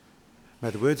May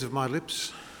the words of my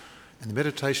lips and the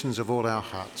meditations of all our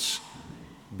hearts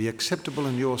be acceptable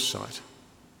in your sight,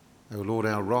 O Lord,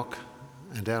 our rock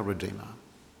and our Redeemer.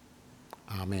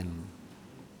 Amen.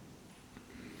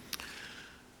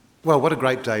 Well, what a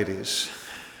great day it is,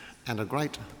 and a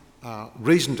great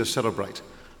reason to celebrate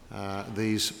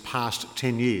these past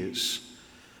 10 years.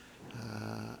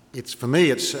 For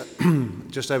me, it's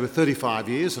just over 35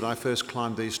 years that I first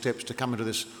climbed these steps to come into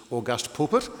this august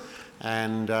pulpit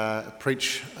and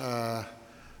preach an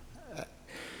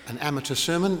amateur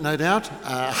sermon, no doubt.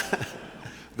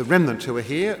 The remnant who are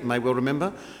here may well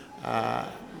remember,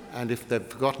 and if they've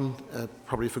forgotten,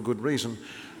 probably for good reason.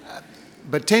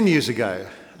 But 10 years ago,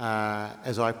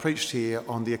 as I preached here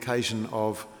on the occasion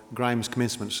of Graham's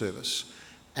commencement service,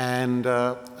 and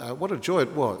what a joy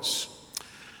it was.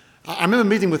 I remember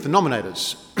meeting with the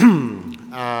nominators,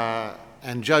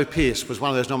 and Jo Pearce was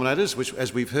one of those nominators, which,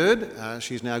 as we've heard,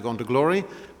 she's now gone to glory.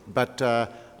 But I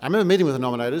remember meeting with the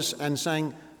nominators and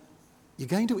saying, "You're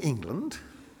going to England?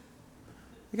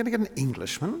 You're going to get an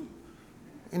Englishman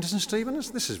into St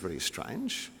Stephen's? This is very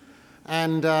strange."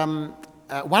 And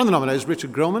one of the nominators,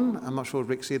 Richard Grellman, I'm not sure if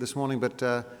Rick's here this morning, but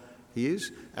he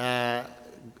is,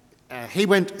 he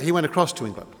went across to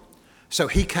England. So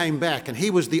he came back and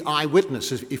he was the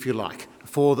eyewitness, if you like,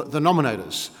 for the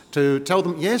nominators to tell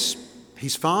them, yes,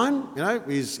 he's fine,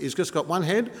 he's just got one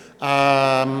head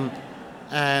and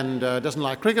doesn't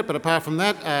like cricket, but apart from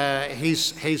that,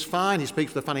 he's fine. He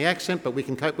speaks with a funny accent, but we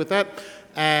can cope with that.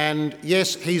 And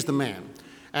yes, he's the man.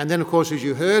 And then, of course, as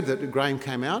you heard, that Graham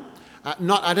came out. I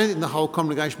don't think the whole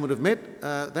congregation would have met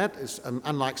that. It's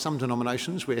unlike some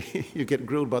denominations where you get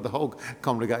grilled by the whole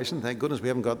congregation. Thank goodness we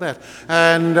haven't got that.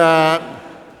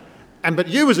 But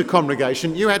you as a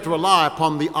congregation, you had to rely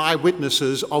upon the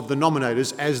eyewitnesses of the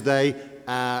nominators as they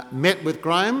met with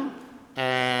Graham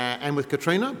and with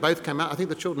Katrina. Both came out. I think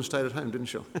the children stayed at home,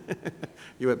 didn't you?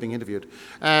 You weren't being interviewed.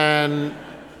 And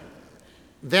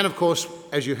then, of course,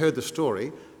 as you heard the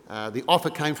story, the offer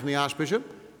came from the Archbishop,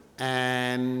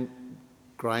 and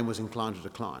Graham was inclined to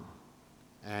decline,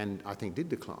 and I think did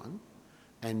decline.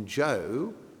 And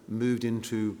Jo moved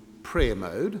into prayer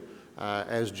mode,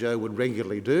 as Jo would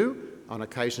regularly do on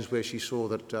occasions where she saw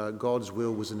that God's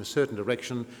will was in a certain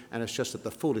direction, and it's just that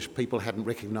the foolish people hadn't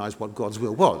recognised what God's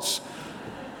will was.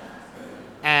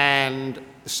 And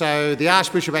so the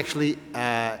Archbishop actually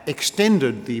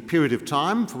extended the period of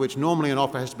time for which normally an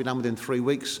offer has to be done within 3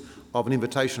 weeks of an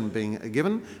invitation being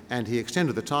given, and he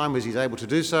extended the time as he's able to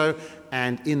do so,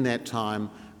 and in that time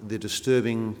the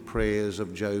disturbing prayers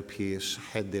of Jo Pearce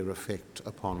had their effect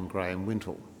upon Graham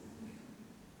Wintle.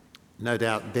 No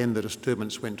doubt then the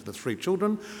disturbance went to the 3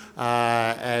 children,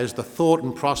 as the thought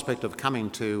and prospect of coming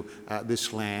to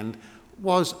this land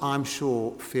was, I'm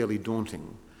sure, fairly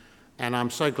daunting. And I'm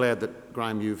so glad that,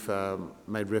 Graham, you've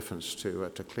made reference to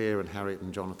Claire and Harriet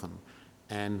and Jonathan,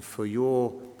 and for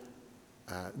your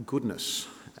goodness.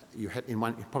 You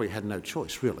probably had no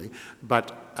choice, really,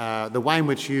 but the way in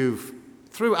which you've,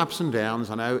 through ups and downs,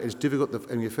 I know it's difficult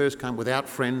when you first came without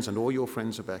friends, and all your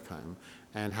friends are back home,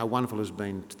 and how wonderful has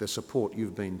been the support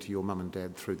you've been to your mum and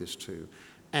dad through this too,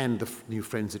 and the new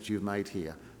friends that you've made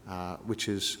here, which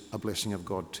is a blessing of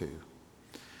God too.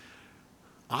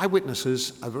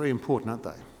 Eyewitnesses are very important, aren't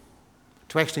they?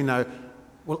 To actually know,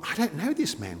 well, I don't know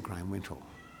this man, Graham Wintle.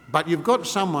 But you've got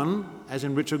someone, as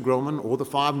in Richard Grellman or the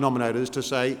 5 nominators, to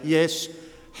say, yes,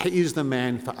 he is the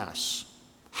man for us.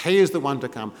 He is the one to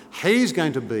come. He's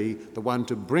going to be the one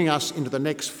to bring us into the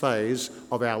next phase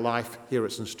of our life here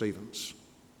at St Stephen's.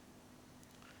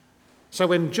 So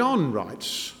when John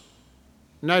writes,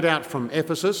 no doubt from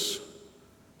Ephesus,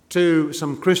 to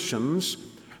some Christians,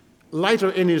 later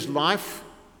in his life,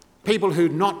 people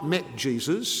who'd not met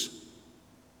Jesus,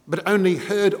 but only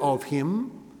heard of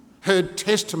him, heard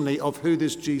testimony of who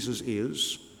this Jesus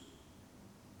is,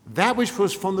 that which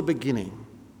was from the beginning,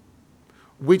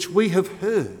 which we have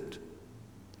heard,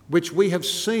 which we have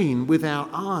seen with our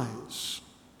eyes,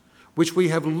 which we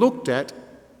have looked at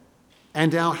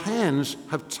and our hands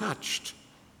have touched,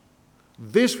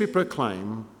 this we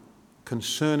proclaim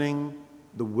concerning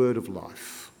the word of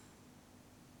life.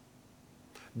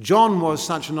 John was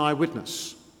such an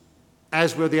eyewitness,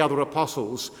 as were the other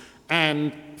apostles,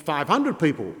 and 500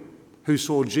 people who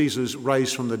saw Jesus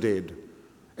raised from the dead.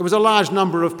 It was a large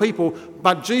number of people,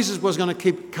 but Jesus was going to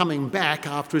keep coming back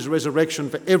after his resurrection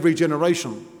for every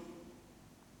generation.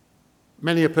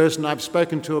 Many a person I've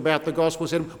spoken to about the gospel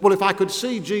said, well, if I could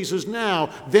see Jesus now,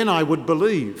 then I would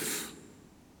believe.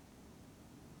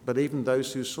 But even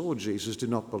those who saw Jesus did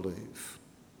not believe.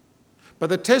 But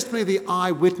the testimony of the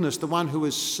eyewitness, the one who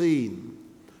has seen,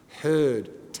 heard,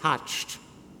 touched,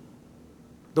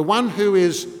 the one who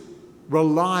is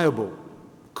reliable,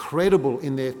 credible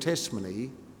in their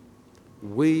testimony,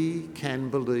 we can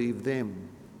believe them.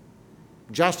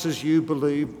 Just as you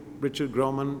believe Richard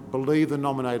Grellman, believe the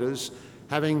nominators,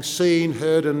 having seen,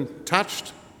 heard and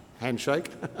touched, handshake,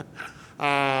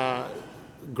 Graham,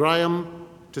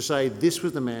 to say this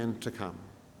was the man to come.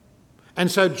 And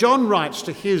so John writes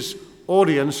to his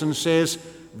audience and says,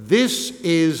 this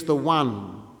is the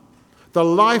one. The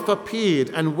life appeared,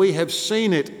 and we have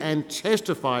seen it and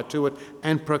testified to it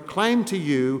and proclaimed to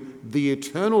you the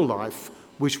eternal life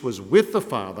which was with the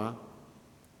Father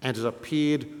and has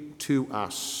appeared to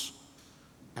us.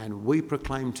 And we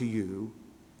proclaim to you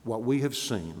what we have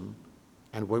seen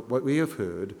and what we have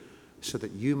heard, so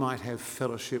that you might have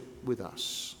fellowship with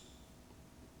us.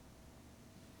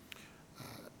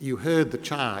 You heard the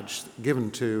charge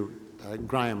given to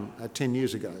Graham 10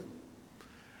 years ago.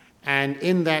 And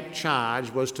in that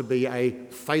charge was to be a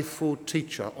faithful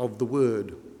teacher of the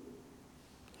word,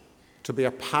 to be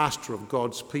a pastor of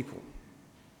God's people.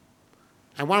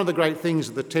 And one of the great things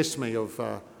of the testimony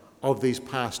of these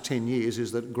past 10 years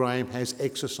is that Graham has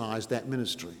exercised that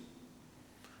ministry.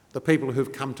 The people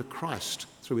who've come to Christ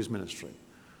through his ministry,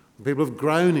 the people who've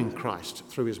grown in Christ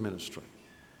through his ministry.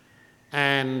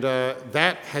 And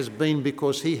that has been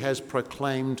because he has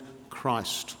proclaimed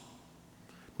Christ.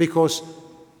 Because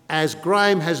as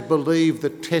Graham has believed the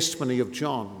testimony of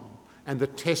John and the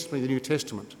testimony of the New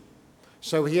Testament,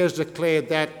 so he has declared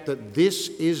that this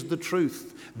is the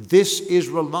truth, this is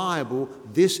reliable,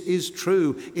 this is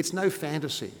true. It's no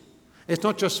fantasy. It's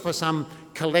not just for some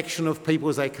collection of people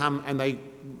as they come and they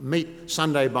meet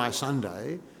Sunday by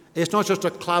Sunday. It's not just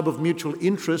a club of mutual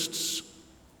interests.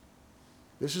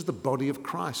 This is the body of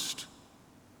Christ.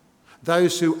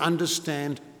 Those who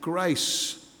understand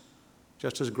grace.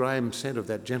 Just as Graham said of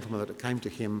that gentleman that came to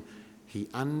him, he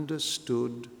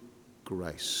understood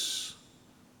grace.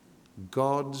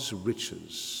 God's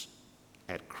riches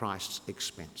at Christ's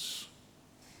expense.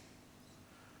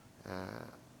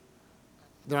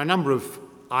 There are a number of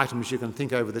items you can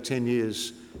think over the 10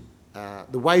 years,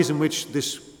 the ways in which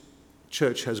this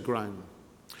church has grown.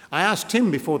 I asked Tim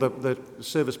before the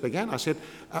service began, I said,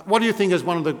 what do you think is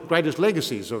one of the greatest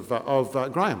legacies of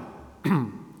Graham?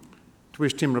 To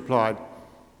which Tim replied,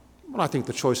 well, I think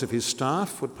the choice of his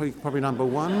staff would be probably number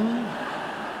one.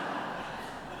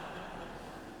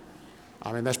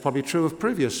 I mean, that's probably true of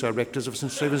previous rectors of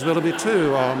St Stephen's Willoughby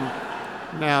too,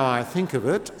 now I think of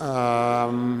it.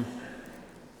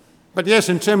 But yes,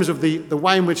 in terms of the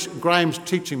way in which Graham's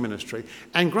teaching ministry,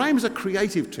 and Graham's a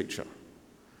creative teacher.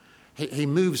 He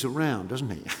moves around, doesn't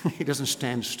he? He doesn't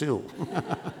stand still.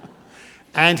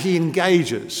 And he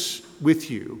engages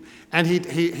with you. And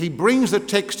he brings the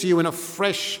text to you in a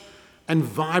fresh and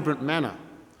vibrant manner.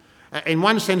 In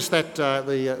one sense, that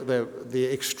the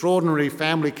extraordinary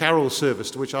family carol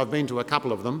service, to which I've been to a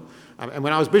couple of them, and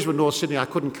when I was Bishop of North Sydney, I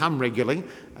couldn't come regularly.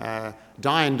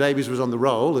 Diane Davies was on the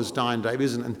roll as Diane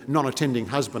Davies and non-attending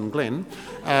husband Glenn.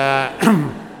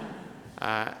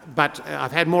 But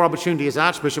I've had more opportunity as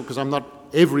Archbishop because I'm not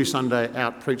every Sunday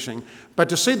out preaching. But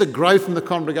to see the growth in the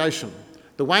congregation,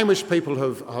 the way in which people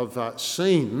have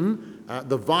seen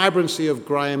the vibrancy of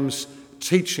Graham's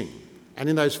teaching, and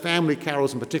in those family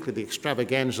carols, and particularly the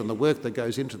extravaganza and the work that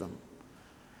goes into them,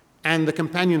 and the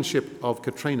companionship of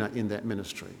Katrina in that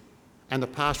ministry, and the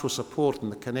pastoral support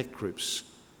and the connect groups,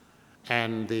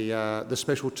 and the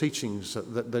special teachings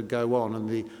that go on,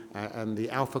 and the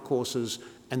alpha courses,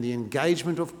 and the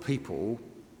engagement of people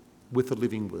with the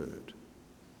living word.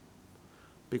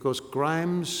 Because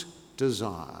Graham's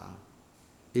desire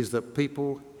is that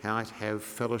people might have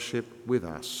fellowship with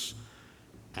us,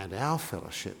 and our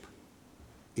fellowship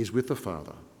is with the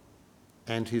Father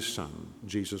and his Son,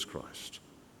 Jesus Christ.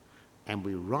 And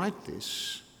we write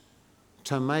this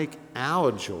to make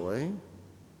our joy,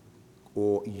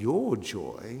 or your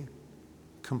joy,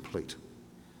 complete.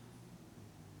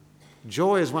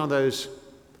 Joy is one of those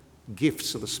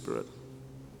gifts of the Spirit.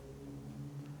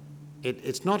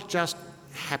 It's not just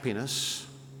happiness.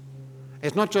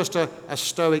 It's not just a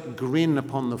stoic grin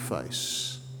upon the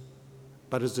face,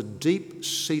 but it's a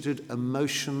deep-seated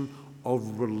emotion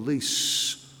of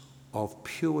release, of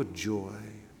pure joy,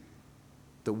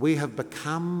 that we have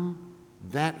become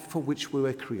that for which we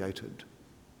were created,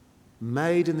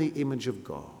 made in the image of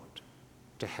God,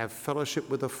 to have fellowship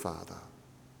with the Father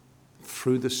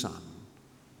through the Son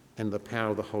and the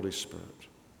power of the Holy Spirit.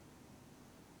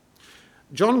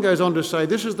 John goes on to say,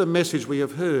 this is the message we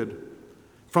have heard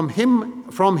from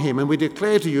him, and we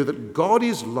declare to you that God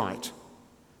is light,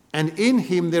 and in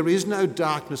him there is no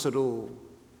darkness at all.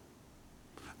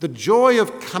 The joy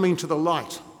of coming to the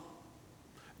light,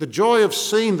 The joy of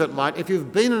seeing that light. If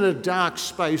you've been in a dark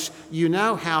space, you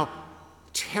know how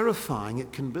terrifying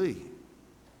it can be,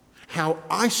 how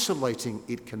isolating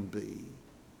it can be,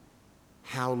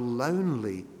 how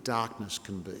lonely darkness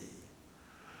can be.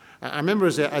 I remember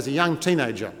as a young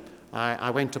teenager,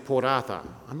 I went to Port Arthur.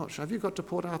 I'm not sure, have you got to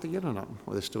Port Arthur yet or not?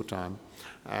 Well, there's still time.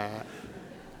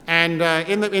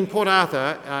 In Port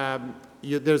Arthur,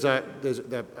 there's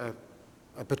a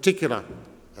particular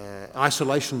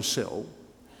isolation cell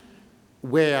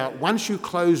where once you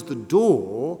close the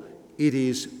door, it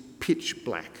is pitch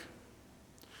black.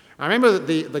 I remember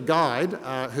that the guide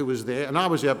who was there, and I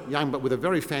was young but with a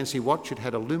very fancy watch. It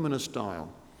had a luminous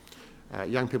dial.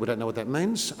 Young people don't know what that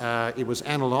means. It was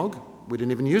analogue. We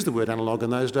didn't even use the word analogue in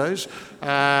those days.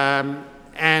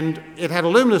 And it had a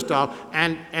luminous dial.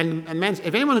 And man,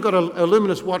 if anyone had got a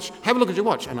luminous watch, have a look at your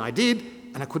watch. And I did,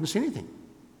 and I couldn't see anything.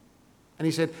 And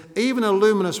he said, even a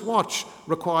luminous watch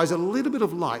requires a little bit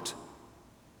of light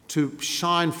to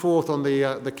shine forth on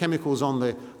the chemicals on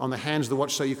the hands of the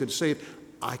watch so you could see it.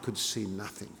 I could see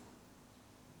nothing.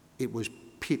 It was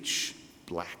pitch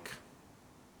black.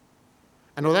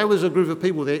 And although there was a group of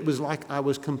people there, it was like I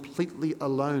was completely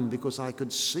alone because I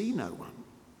could see no one.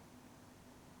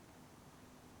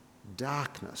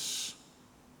 Darkness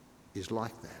is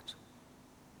like that.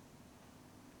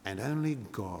 And only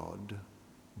God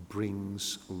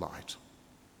brings light.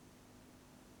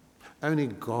 Only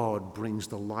God brings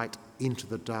the light into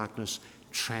the darkness,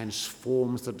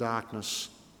 transforms the darkness,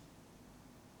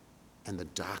 and the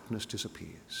darkness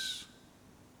disappears.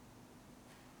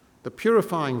 The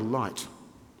purifying light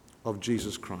of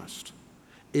Jesus Christ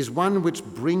is one which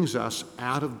brings us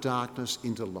out of darkness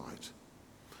into light.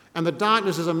 And the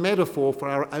darkness is a metaphor for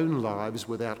our own lives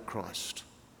without Christ,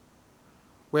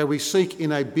 where we seek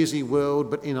in a busy world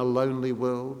but in a lonely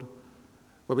world,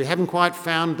 where we haven't quite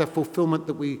found the fulfillment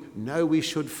that we know we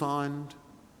should find,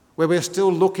 where we're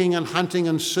still looking and hunting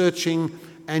and searching,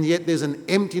 and yet there's an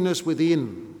emptiness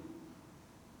within.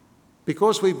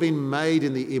 Because we've been made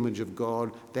in the image of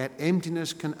God, that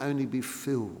emptiness can only be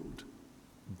filled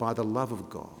by the love of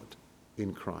God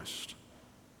in Christ.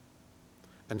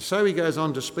 And so he goes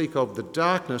on to speak of the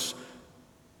darkness.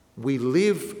 We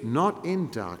live not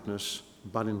in darkness,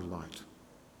 but in light.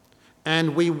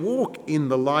 And we walk in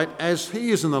the light as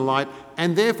he is in the light,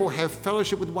 and therefore have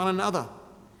fellowship with one another.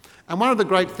 And one of the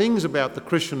great things about the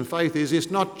Christian faith is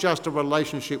it's not just a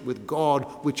relationship with God,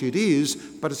 which it is,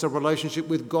 but it's a relationship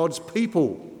with God's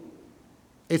people.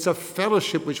 It's a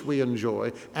fellowship which we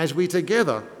enjoy as we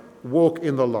together walk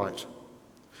in the light.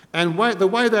 And the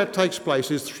way that takes place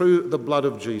is through the blood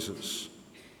of Jesus.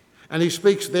 And he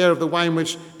speaks there of the way in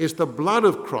which it's the blood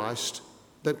of Christ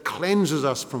that cleanses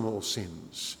us from all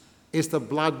sins. It's the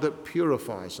blood that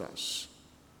purifies us.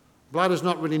 Blood is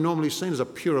not really normally seen as a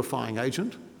purifying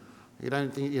agent. You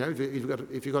don't think,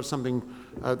 if you've got something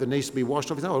that needs to be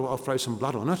washed off, you think, oh, I'll throw some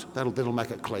blood on it. That'll make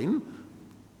it clean.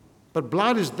 But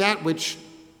blood is that which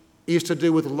is to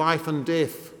do with life and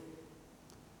death,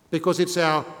 because it's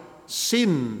our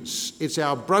sins, it's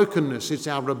our brokenness, it's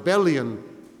our rebellion,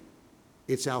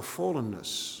 it's our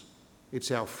fallenness,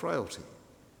 it's our frailty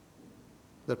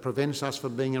that prevents us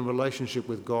from being in relationship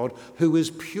with God, who is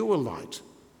pure light.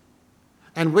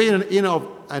 And we in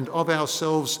and of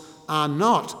ourselves are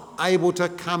not able to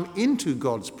come into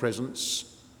God's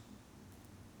presence,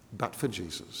 but for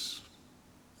Jesus.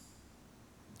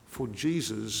 For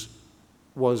Jesus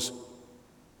was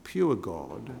pure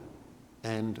God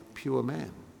and pure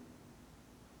man.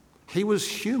 He was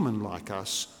human like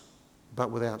us,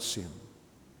 but without sin.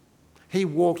 He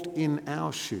walked in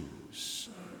our shoes,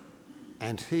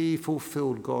 and he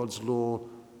fulfilled God's law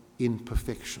in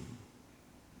perfection.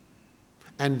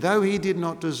 And though he did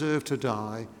not deserve to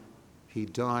die, he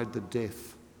died the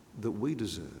death that we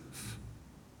deserve.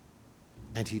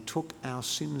 And he took our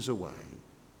sins away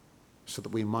so that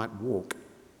we might walk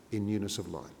in newness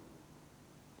of life.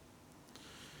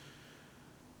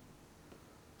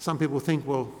 Some people think,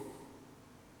 well,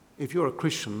 if you're a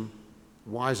Christian,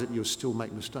 why is it you still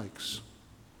make mistakes?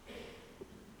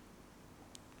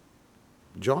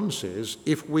 John says,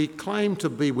 if we claim to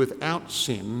be without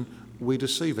sin, we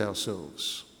deceive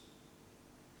ourselves.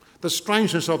 The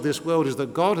strangeness of this world is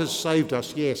that God has saved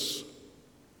us, yes.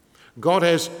 God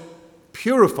has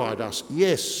purified us,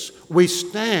 yes. We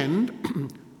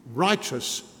stand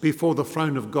righteous before the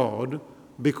throne of God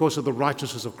because of the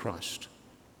righteousness of Christ.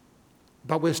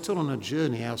 But we're still on a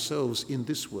journey ourselves in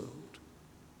this world.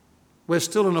 We're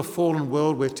still in a fallen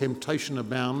world where temptation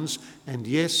abounds, and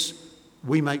yes,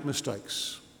 we make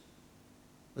mistakes.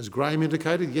 As Graham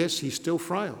indicated, yes, he's still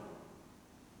frail.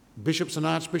 Bishops and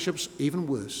archbishops, even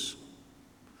worse.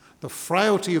 The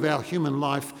frailty of our human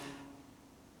life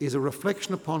is a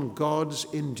reflection upon God's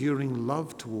enduring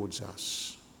love towards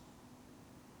us,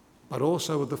 but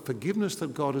also of the forgiveness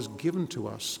that God has given to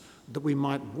us that we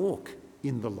might walk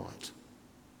in the light.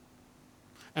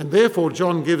 And therefore,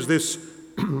 John gives this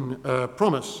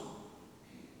promise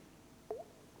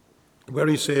where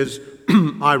he says,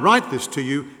 I write this to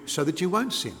you so that you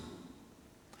won't sin.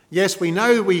 Yes, we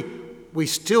know we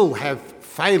still have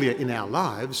failure in our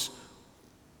lives,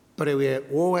 but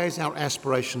always our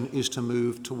aspiration is to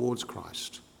move towards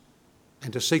Christ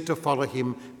and to seek to follow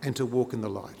him and to walk in the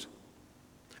light.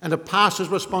 And a pastor's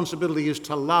responsibility is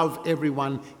to love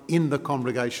everyone in the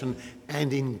congregation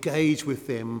and engage with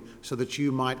them so that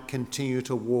you might continue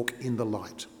to walk in the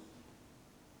light.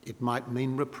 It might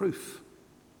mean reproof.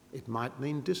 It might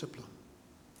mean discipline.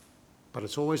 But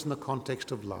it's always in the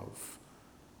context of love,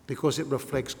 because it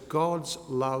reflects God's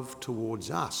love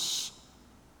towards us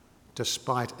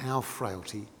despite our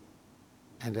frailty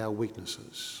and our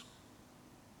weaknesses.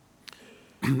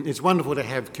 It's wonderful to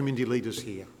have community leaders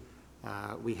here.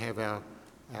 We have our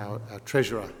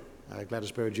treasurer,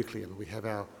 Gladys Berejiklian. We have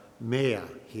our mayor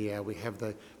here. We have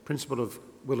the principal of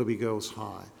Willoughby Girls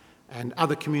High and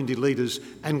other community leaders.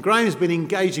 And Graham's been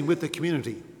engaging with the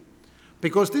community,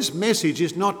 because this message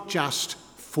is not just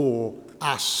for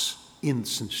us in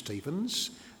St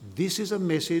Stephen's. This is a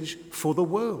message for the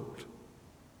world,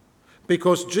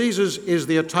 because Jesus is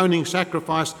the atoning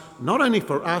sacrifice not only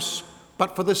for us,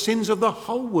 but for the sins of the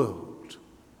whole world.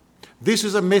 This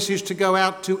is a message to go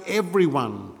out to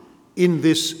everyone in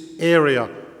this area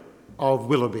of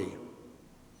Willoughby.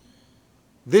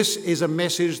 This is a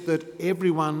message that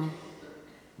everyone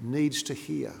needs to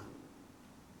hear.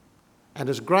 And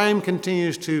as Graham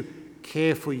continues to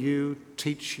care for you,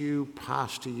 teach you,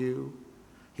 pastor you,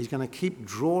 he's going to keep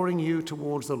drawing you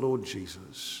towards the Lord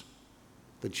Jesus,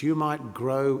 that you might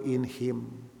grow in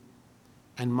him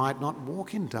and might not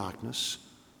walk in darkness,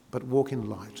 but walk in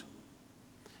light.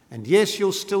 And yes,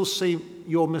 you'll still see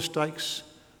your mistakes,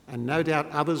 and no doubt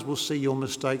others will see your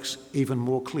mistakes even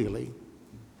more clearly.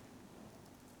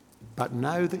 But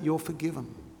know that you're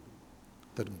forgiven,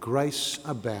 that grace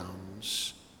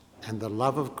abounds, and the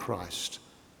love of Christ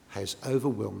has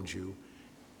overwhelmed you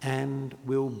and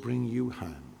will bring you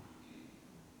home.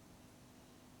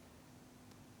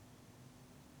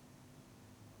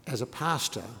 As a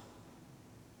pastor,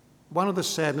 one of the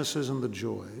sadnesses and the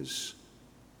joys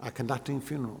are conducting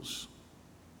funerals.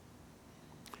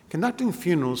 Conducting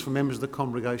funerals for members of the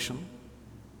congregation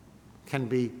can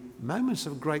be moments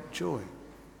of great joy.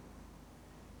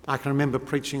 I can remember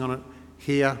preaching on it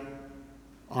here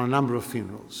on a number of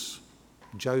funerals,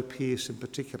 Joe Pearce in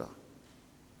particular.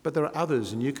 But there are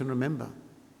others, and you can remember.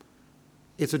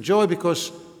 It's a joy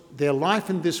because their life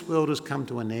in this world has come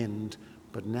to an end,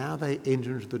 but now they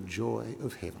enter into the joy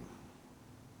of heaven.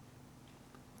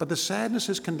 But the sadness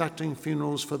is conducting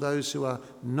funerals for those who are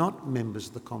not members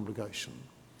of the congregation.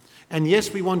 And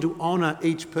yes, we want to honour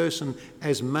each person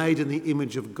as made in the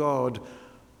image of God,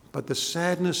 but the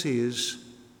sadness is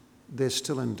they're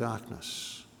still in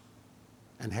darkness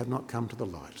and have not come to the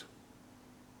light.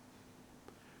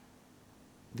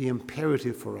 The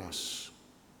imperative for us,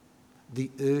 the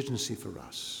urgency for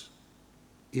us,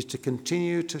 is to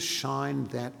continue to shine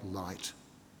that light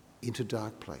into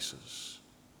dark places.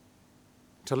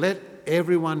 To let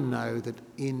everyone know that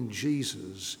in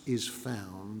Jesus is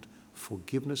found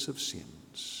forgiveness of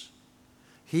sins.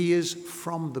 He is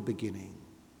from the beginning.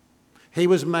 He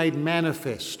was made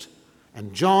manifest,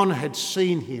 and John had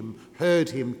seen him, heard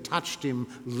him, touched him,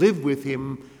 lived with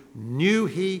him, knew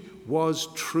he was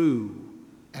true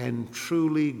and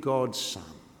truly God's Son.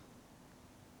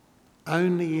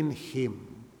 Only in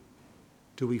him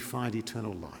do we find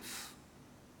eternal life.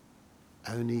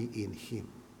 Only in him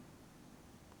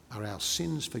are our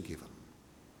sins forgiven,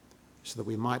 so that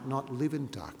we might not live in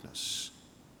darkness,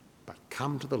 but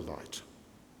come to the light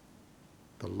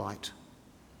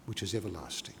which is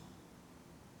everlasting.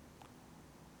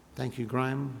 Thank you,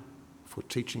 Graham, for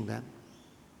teaching that.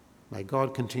 May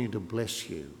God continue to bless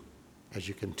you as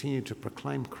you continue to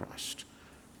proclaim Christ,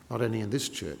 not only in this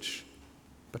church,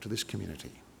 but to this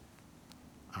community.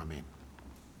 Amen.